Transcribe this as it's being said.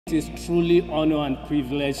it is truly honor and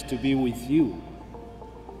privilege to be with you.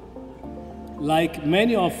 Like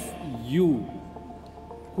many of you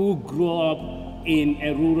who grew up in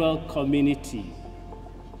a rural community,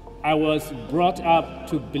 I was brought up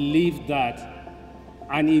to believe that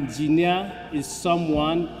an engineer is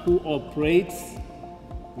someone who operates,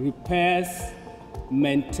 repairs,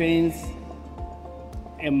 maintains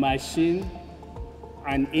a machine,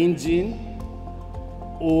 an engine,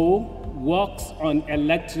 or works on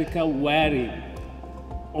electrical wiring,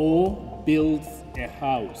 or builds a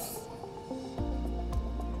house.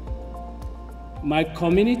 My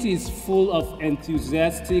community is full of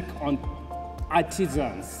enthusiastic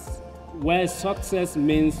artisans, where success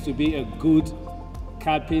means to be a good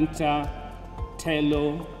carpenter,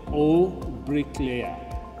 tailor, or bricklayer.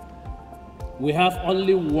 We have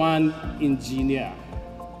only one engineer,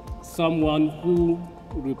 someone who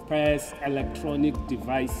repairs electronic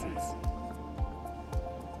devices.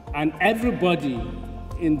 And everybody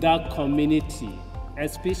in that community,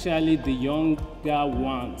 especially the younger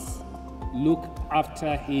ones, look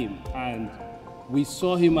after him, and we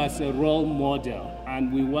saw him as a role model,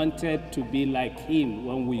 and we wanted to be like him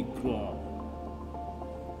when we grow up.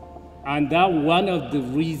 And that one of the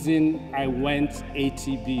reasons I went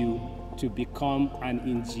ATBU to become an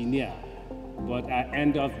engineer, but I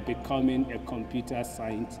ended up becoming a computer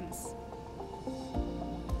scientist.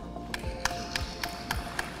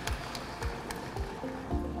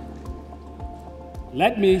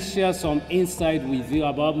 Let me share some insight with you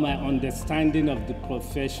about my understanding of the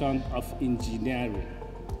profession of engineering.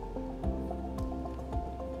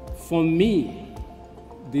 For me,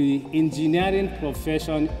 the engineering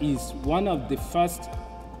profession is one of the first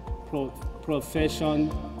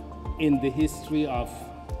professions in the history of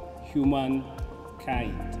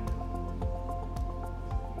humankind.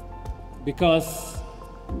 Because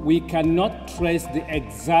we cannot trace the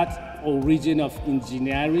exact origin of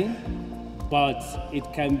engineering, but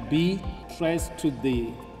it can be traced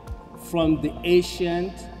from the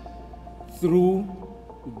ancient through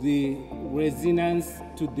the resonance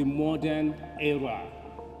to the modern era.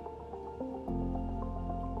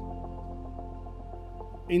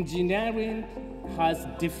 Engineering has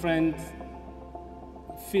different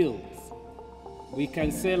fields. We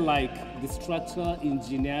can say like the structural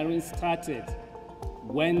engineering started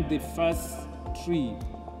when the first tree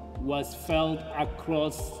was felled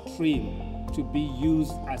across stream to be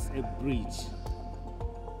used as a bridge.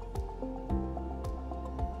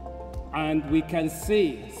 And we can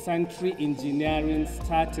say century engineering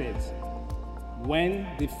started when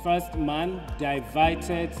the first man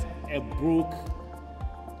diverted a brook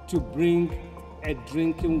to bring a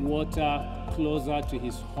drinking water closer to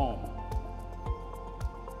his home.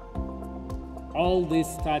 All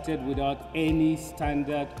this started without any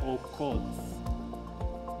standard or codes.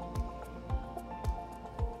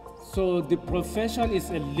 So the profession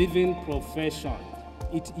is a living profession.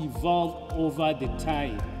 It evolved over the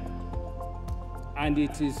time, and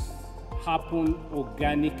it is happened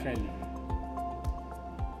organically.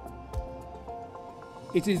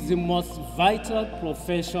 It is the most vital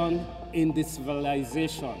profession in the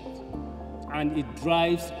civilization, and it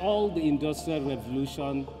drives all the industrial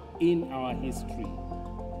revolution in our history.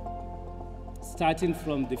 Starting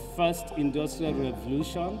from the first industrial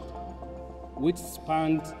revolution, which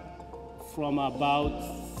spanned from about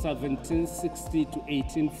 1760 to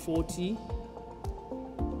 1840,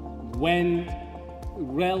 when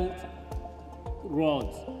railroad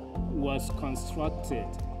was constructed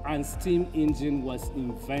and steam engine was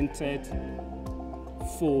invented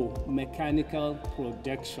for mechanical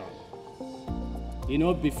production. You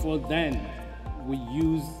know, before then, we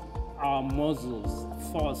used our muscles,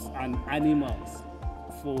 force, and animals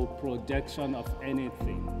for production of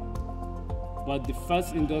anything. But the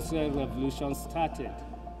first industrial revolution started.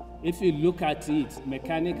 If you look at it,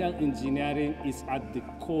 mechanical engineering is at the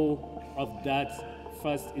core of that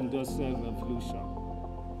first industrial revolution.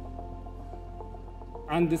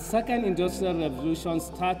 And the second industrial revolution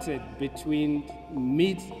started between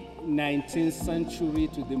mid-19th century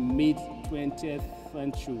to the mid-20th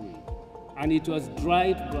century. And it was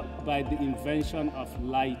driven by the invention of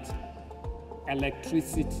light,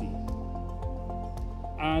 electricity.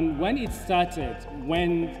 And when it started,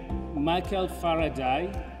 when Michael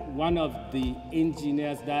Faraday, one of the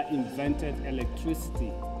engineers that invented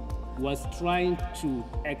electricity, was trying to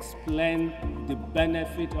explain the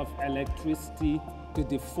benefit of electricity to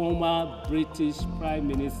the former British Prime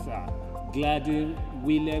Minister,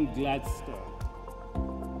 William Gladstone.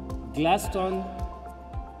 Gladstone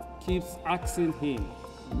keeps asking him,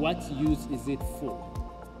 what use is it for?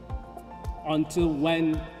 Until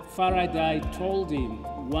when Faraday told him,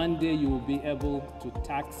 one day you will be able to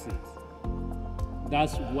tax it.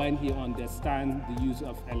 That's when he understands the use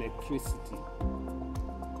of electricity.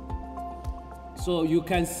 So you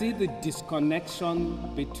can see the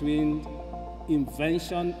disconnection between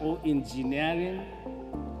invention or engineering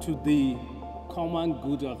to the common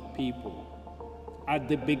good of people. At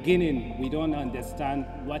the beginning, we don't understand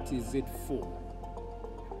what is it for,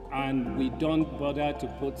 and we don't bother to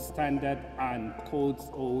put standard and codes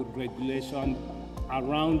or regulation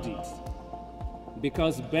around it,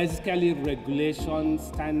 because basically regulation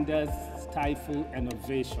standards stifle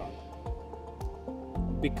innovation,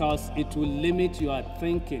 because it will limit your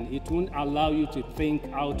thinking. It won't allow you to think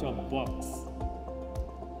out of box.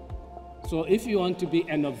 So if you want to be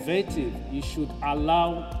innovative, you should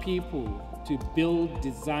allow people to build,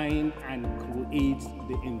 design, and create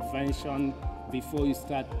the invention before you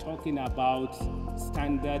start talking about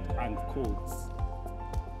standard and codes.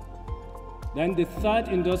 Then the third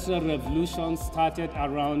industrial revolution started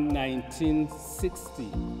around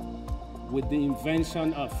 1960 with the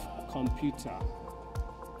invention of computer,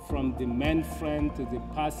 from the mainframe to the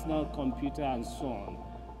personal computer and so on.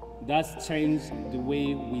 That's changed the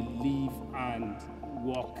way we live and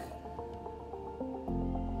work.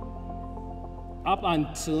 Up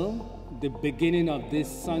until the beginning of this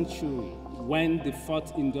century, when the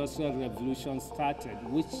fourth industrial revolution started,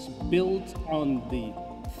 which built on the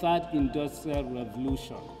third industrial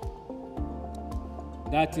revolution,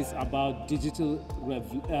 that is about digital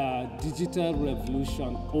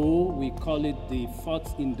revolution, or we call it the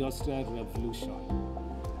fourth industrial revolution.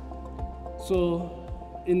 So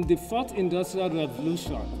in the fourth industrial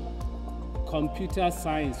revolution, computer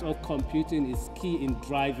science or computing is key in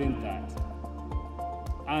driving that.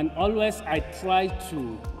 And always I try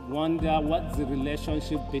to wonder what's the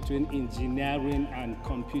relationship between engineering and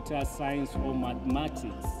computer science or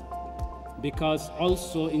mathematics, because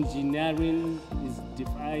also engineering is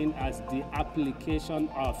defined as the application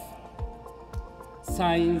of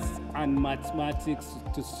science and mathematics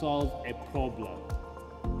to solve a problem.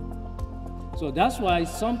 So that's why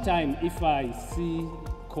sometimes if I see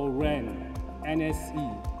COREN,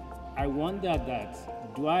 NSE, I wonder that,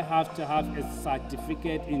 do I have to have a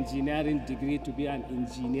certificate engineering degree to be an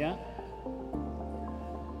engineer?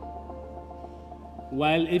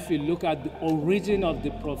 While if you look at the origin of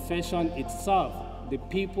the profession itself, the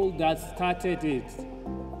people that started it,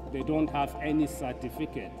 they don't have any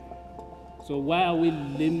certificate. So why are we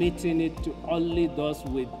limiting it to only those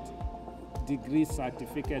with degree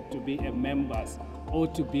certificate to be a members or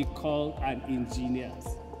to be called an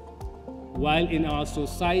engineers? While in our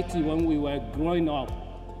society, when we were growing up,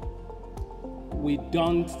 we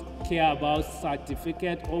don't care about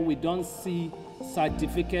certificate, or we don't see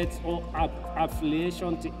certificates or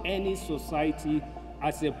affiliation to any society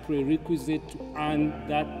as a prerequisite to earn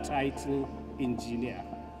that title engineer.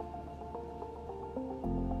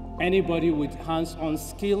 Anybody with hands-on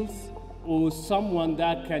skills or someone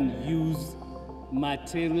that can use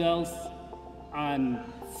materials and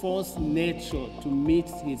force nature to meet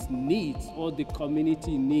his needs or the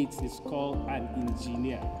community needs is called an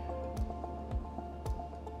engineer.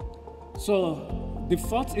 So the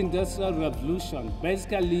fourth industrial revolution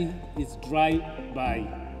basically is driven by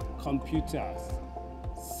computers,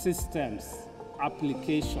 systems,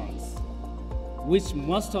 applications, which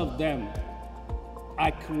most of them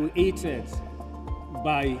are created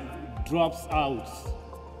by dropouts,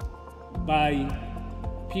 by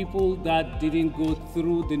people that didn't go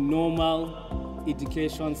through the normal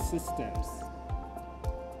education systems.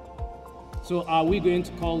 So are we going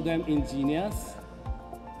to call them engineers?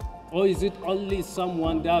 Or is it only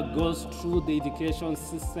someone that goes through the education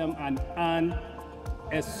system and earn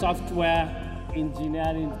a software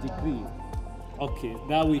engineering degree? Okay,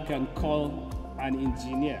 that we can call an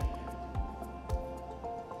engineer.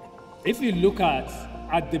 If you look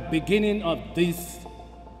at the beginning of this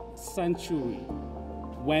century,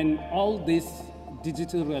 when all this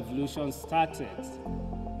digital revolution started,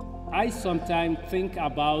 I sometimes think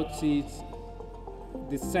about it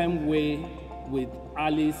the same way with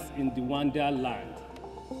Alice in the Wonderland.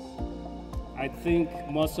 I think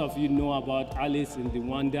most of you know about Alice in the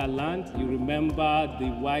Wonderland. You remember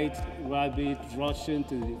the white rabbit rushing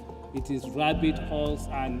to its rabbit holes,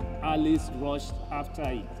 and Alice rushed after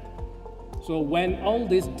it. So when all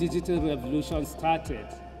this digital revolution started,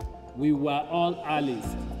 we were all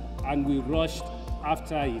Alice and we rushed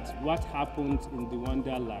after it. What happened in the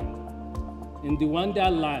Wonderland? In the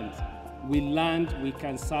Wonderland, we learned we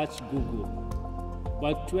can search Google.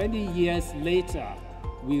 But 20 years later,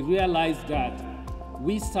 we realized that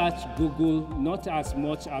we search Google not as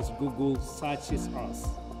much as Google searches us.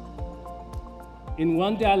 In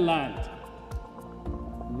Wonderland,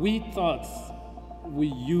 we thought we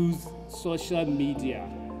use social media,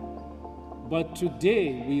 but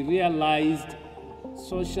today we realized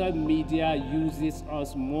social media uses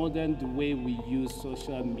us more than the way we use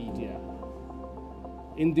social media.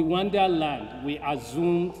 In the Wonderland, we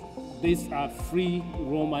assumed these are free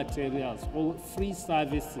raw materials or free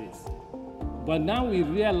services. But now we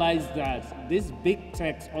realize that these big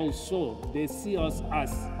techs also, they see us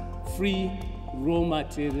as free raw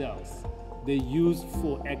materials they use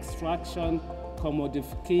for extraction,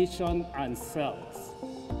 commodification, and sales.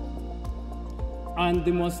 And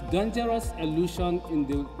the most dangerous illusion in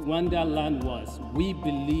the Wonderland was we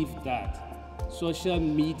believed that social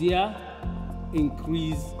media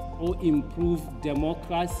increase or improve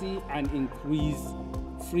democracy and increase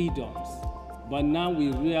freedoms. But now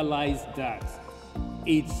we realize that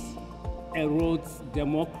it erodes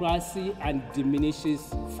democracy and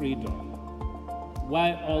diminishes freedom.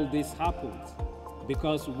 Why all this happens?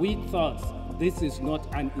 Because we thought this is not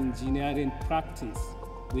an engineering practice.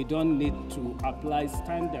 We don't need to apply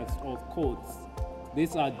standards or codes.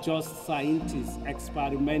 These are just scientists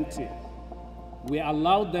experimenting. We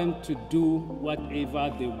allow them to do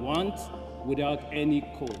whatever they want without any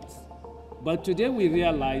codes. But today we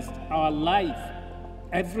realized our life,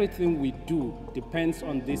 everything we do depends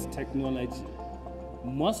on this technology.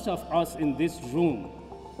 Most of us in this room,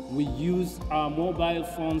 we use our mobile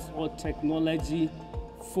phones or technology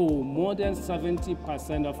for more than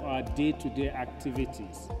 70% of our day-to-day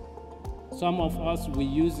activities. Some of us, we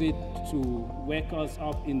use it to wake us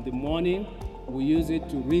up in the morning. We use it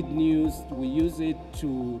to read news. We use it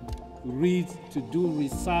to read, to do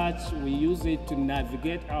research. We use it to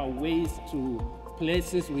navigate our ways to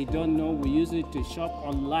places we don't know. We use it to shop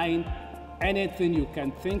online, anything you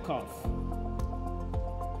can think of.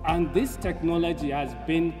 And this technology has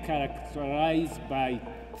been characterized by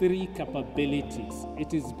three capabilities.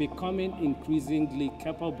 It is becoming increasingly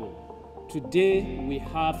capable. Today, we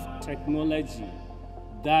have technology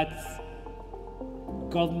that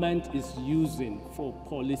government is using for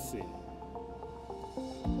policing.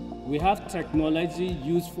 We have technology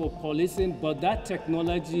used for policing, but that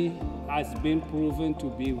technology has been proven to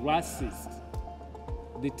be racist.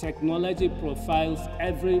 The technology profiles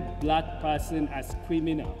every black person as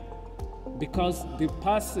criminal because the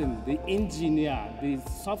person, the engineer, the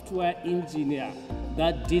software engineer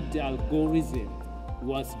that did the algorithm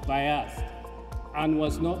was biased and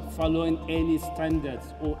was not following any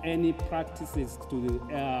standards or any practices to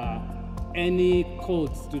any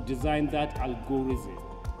codes to design that algorithm.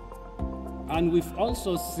 And we've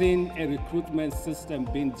also seen a recruitment system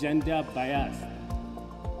being gender biased.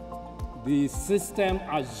 The system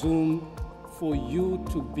assumes for you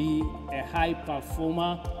to be a high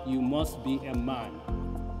performer, you must be a man.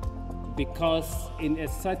 Because in a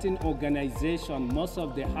certain organization, most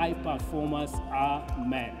of the high performers are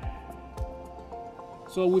men.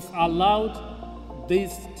 So we've allowed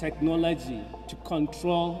this technology to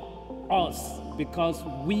control us because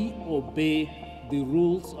we obey the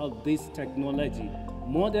rules of this technology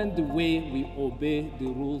more than the way we obey the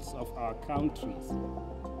rules of our countries.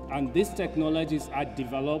 And these technologies are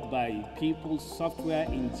developed by people, software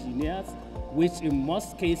engineers, which in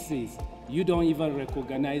most cases, you don't even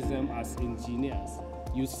recognize them as engineers.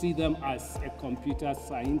 You see them as a computer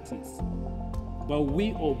scientist. But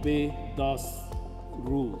we obey those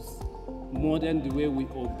rules more than the way we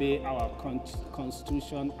obey our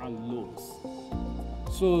constitution and laws.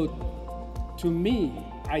 So to me,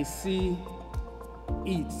 I see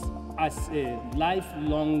it as a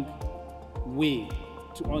lifelong way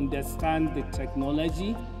to understand the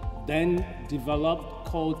technology, then develop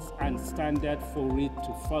codes and standards for it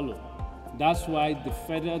to follow. That's why the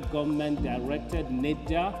federal government directed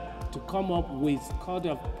NIDA to come up with code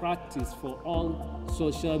of practice for all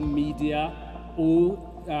social media or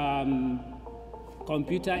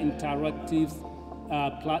computer interactive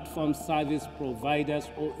platform service providers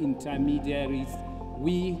or intermediaries.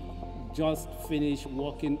 We just finished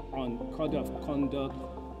working on code of conduct,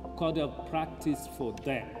 code of practice for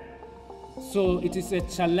them. So it is a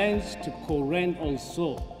challenge to COREN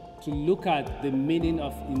also to look at the meaning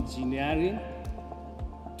of engineering,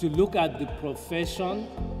 to look at the profession,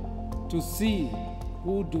 to see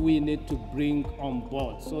who do we need to bring on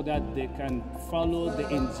board so that they can follow the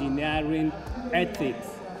engineering ethics.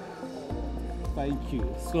 Thank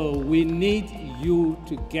you. So we need you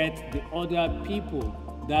to get the other people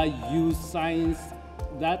that use science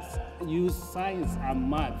and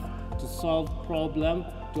math to solve problems,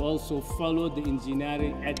 to also follow the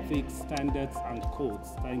engineering ethics standards and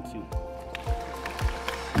codes. Thank you.